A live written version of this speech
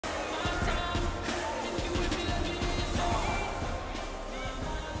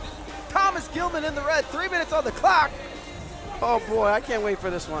Thomas GIlman in the red, 3 minutes on the clock. Oh boy, I can't wait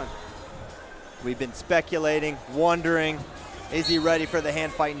for this one. We've been speculating, wondering, is he ready for the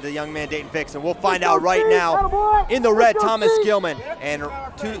hand fight into the young man Daton Fix? And we'll find out right now. In the red, Thomas GIlman. And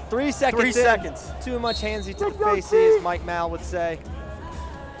 3 seconds. 3 seconds. Too much handsy to the face, as Mike Mal would say.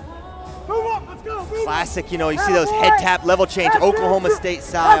 Classic, you know, you see those head tap level change, Oklahoma State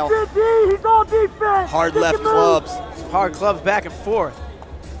style. Hard left clubs. Hard clubs back and forth.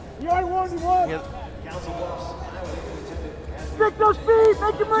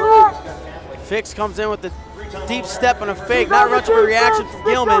 Fix comes in with the deep step and a fake, not much of a reaction from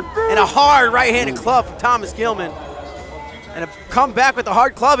GIlman, and a hard right-handed club from Thomas GIlman. And a come back with the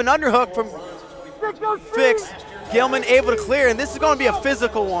hard club and underhook from Fix. GIlman able to clear, and this is going to be a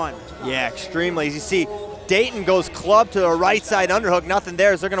physical one. Yeah, extremely. As you see, Daton goes club to the right side underhook, nothing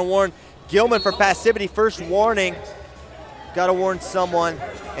there, so they're going to warn GIlman for passivity. First warning. Got to warn someone,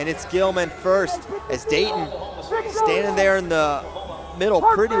 and it's GIlman first, as Daton standing there in the middle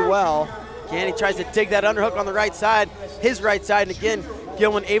pretty well. Again, he tries to dig that underhook on the right side, his right side, and again,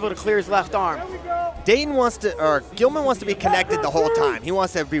 GIlman able to clear his left arm. GIlman wants to be connected the whole time. He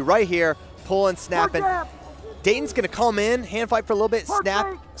wants to be right here, pulling, snapping. Daton's going to come in, hand fight for a little bit,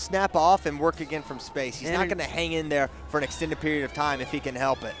 snap off, and work again from space. He's not going to hang in there for an extended period of time if he can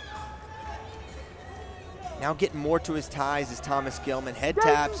help it. Now getting more to his ties is Thomas GIlman. Head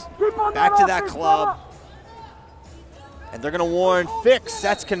taps, back to that club. And they're going to warn Fix,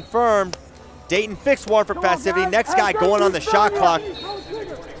 that's confirmed. Daton Fix warned for passivity. Next guy going on the shot clock.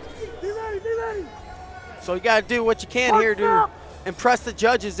 So you got to do what you can here to impress the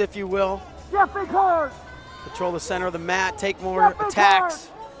judges, if you will. Control the center of the mat, take more attacks.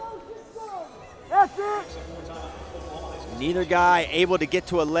 Neither guy able to get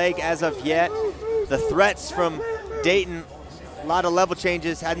to a leg as of yet. The threats from Daton, a lot of level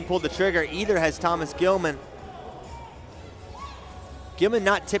changes, hadn't pulled the trigger. Either has Thomas GIlman. GIlman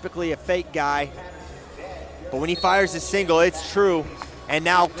not typically a fake guy, but when he fires his single, it's true. And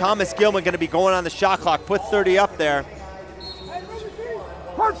now Thomas GIlman going to be going on the shot clock, put 30 up there.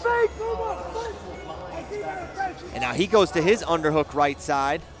 And now he goes to his underhook right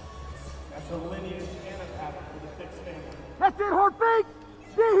side. That's it, hard fake.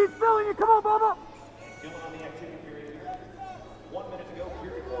 Yeah, he's feeling it. Come on, Bubba.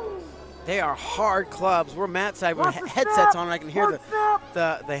 They are hard clubs. We're mat side with headsets on, and I can hear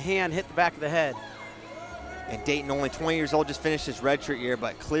the hand hit the back of the head. And Daton, only 20 years old, just finished his redshirt year,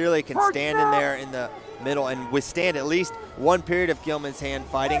 but clearly can stand in there in the middle and withstand at least one period of GIlman's hand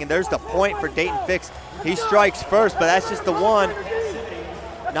fighting. And there's the point for Daton Fix. He strikes first, but that's just the one.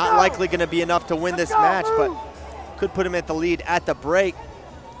 Not likely going to be enough to win this match, but could put him at the lead at the break.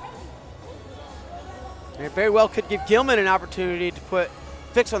 And it very well could give GIlman an opportunity to put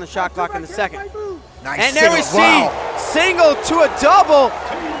Fix on the shot clock in the second. Nice and there we see single to a double.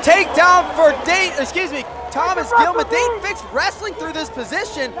 Takedown for Thomas GIlman. Daton Fix wrestling through this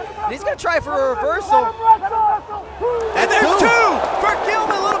position, and he's going to try for a reversal. And there's two for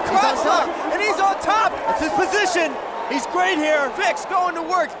GIlman, little cross up, and he's on top. That's his position. He's great here. Fix going to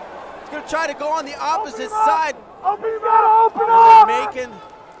work. He's going to try to go on the opposite side. Open up.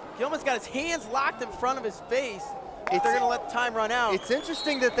 GIlman's got his hands locked in front of his face. They're going to let the time run out. It's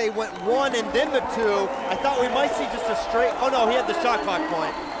interesting that they went one and then the two. I thought we might see just a straight, oh no, he had the shot clock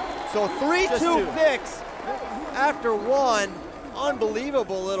point. So 3-2 Fix after one.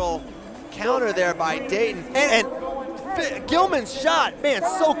 Unbelievable little counter there by Daton. And GIlman's shot, man,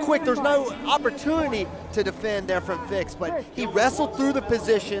 so quick. There's no opportunity to defend there from Fix, but he wrestled through the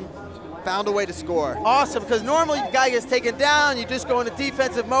position, found a way to score. Awesome, because normally the guy gets taken down, you just go into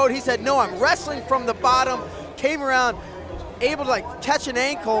defensive mode. He said, no, I'm wrestling from the bottom, came around, able to catch an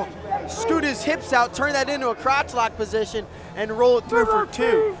ankle, scoot his hips out, turn that into a crotch lock position, and roll it through for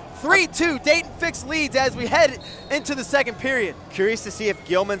two. 3-2, Daton Fix leads as we head into the second period. Curious to see if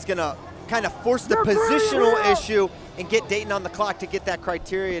GIlman's gonna kind of force the positional issue and get Daton on the clock to get that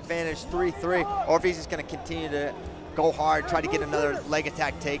criteria advantage 3-3, or if he's just gonna continue to go hard, try to get another leg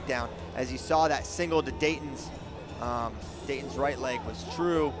attack takedown. As you saw, that single to Daton's right leg was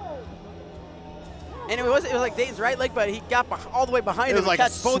true. And it was like Daton's right leg, but he got all the way behind him and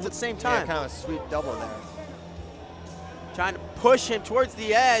catch both at the same time. Yeah, kind of a sweep double there. Trying to push him towards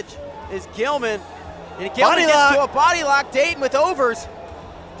the edge is GIlman. And GIlman gets to a body lock. Daton with overs.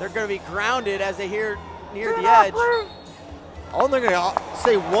 They're going to be grounded as they hear near the edge. Oh, they're going to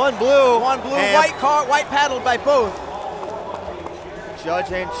say one blue. One blue, white paddled by both.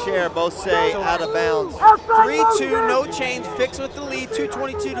 Judge and chair both say out of bounds. 3-2, no change. Fix with the lead.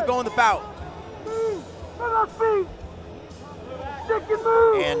 2:22 to go in the bout.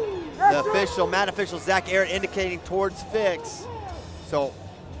 And The official, mat official Zach Air indicating towards Fix. So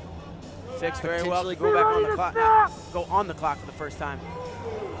Fix very well to go back on the clock. Now, go on the clock for the first time.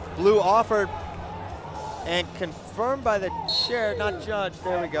 blue offered and confirmed by the chair, not judge.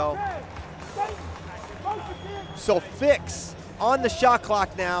 There we go. So Fix on the shot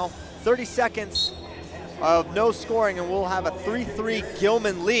clock now. 30 seconds of no scoring, and we'll have a 3-3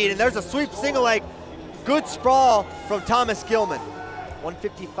 GIlman lead. And there's a sweep single leg. Good sprawl from Thomas GIlman.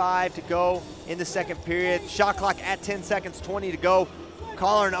 1:55 to go in the second period. Shot clock at 10 seconds, 20 to go.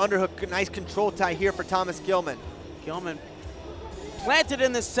 Collar and underhook, nice control tie here for Thomas GIlman. GIlman planted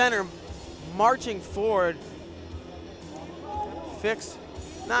in the center, marching forward. Fix,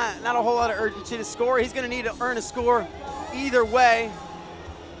 not a whole lot of urgency to score. He's gonna need to earn a score either way.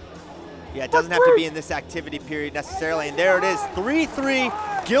 Yeah, it doesn't have to be in this activity period necessarily. And there it is, 3-3,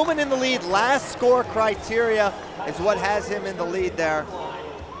 GIlman in the lead. Last score criteria is what has him in the lead there.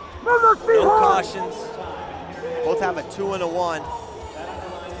 No cautions. Both have a 2 and a 1.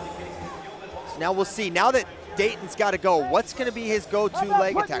 So now we'll see. Now that Daton's got to go, what's going to be his go-to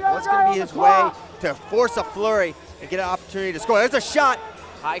leg attack? What's going to be his way to force a flurry and get an opportunity to score? There's a shot.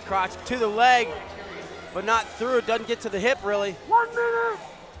 High crotch to the leg, but not through. It doesn't get to the hip, really. 1 minute.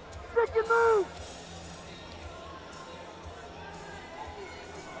 Stick and move.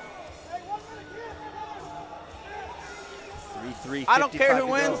 I don't care who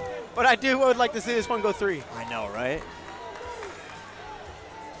wins, but I would like to see this one go 3. I know, right?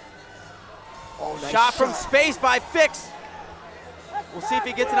 Oh, nice shot from space by Fix. We'll see if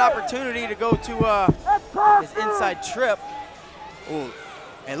he gets an opportunity to go to his inside trip. Ooh.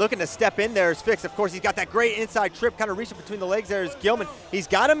 And looking to step in there is Fix. Of course, he's got that great inside trip, kind of reaching between the legs there is GIlman. He's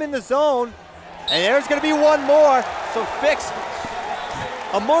got him in the zone, and there's going to be one more. So Fix,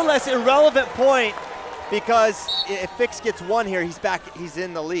 a more or less irrelevant point, because if Fix gets one here, he's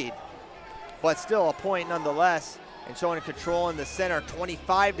in the lead. But still a point nonetheless, and showing control in the center,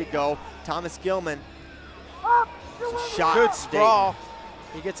 25 to go. Thomas GIlman, shot. Good sprawl.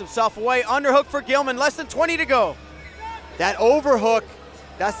 He gets himself away. Underhook for GIlman, less than 20 to go. That overhook,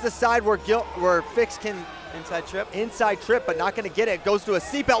 that's the side where Fix can inside trip, but not going to get it. Goes to a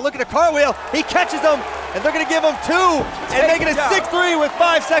seatbelt. Look at the cartwheel. He catches him, and they're going to give him 2 and make it a 6-3 with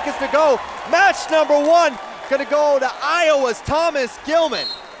 5 seconds to go. Match number 1 going to go to Iowa's Thomas GIlman.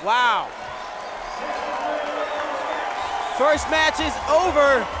 Wow. First match is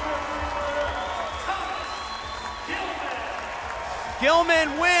over.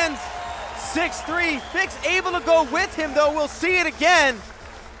 GIlman wins 6-3. Fix able to go with him, though. We'll see it again.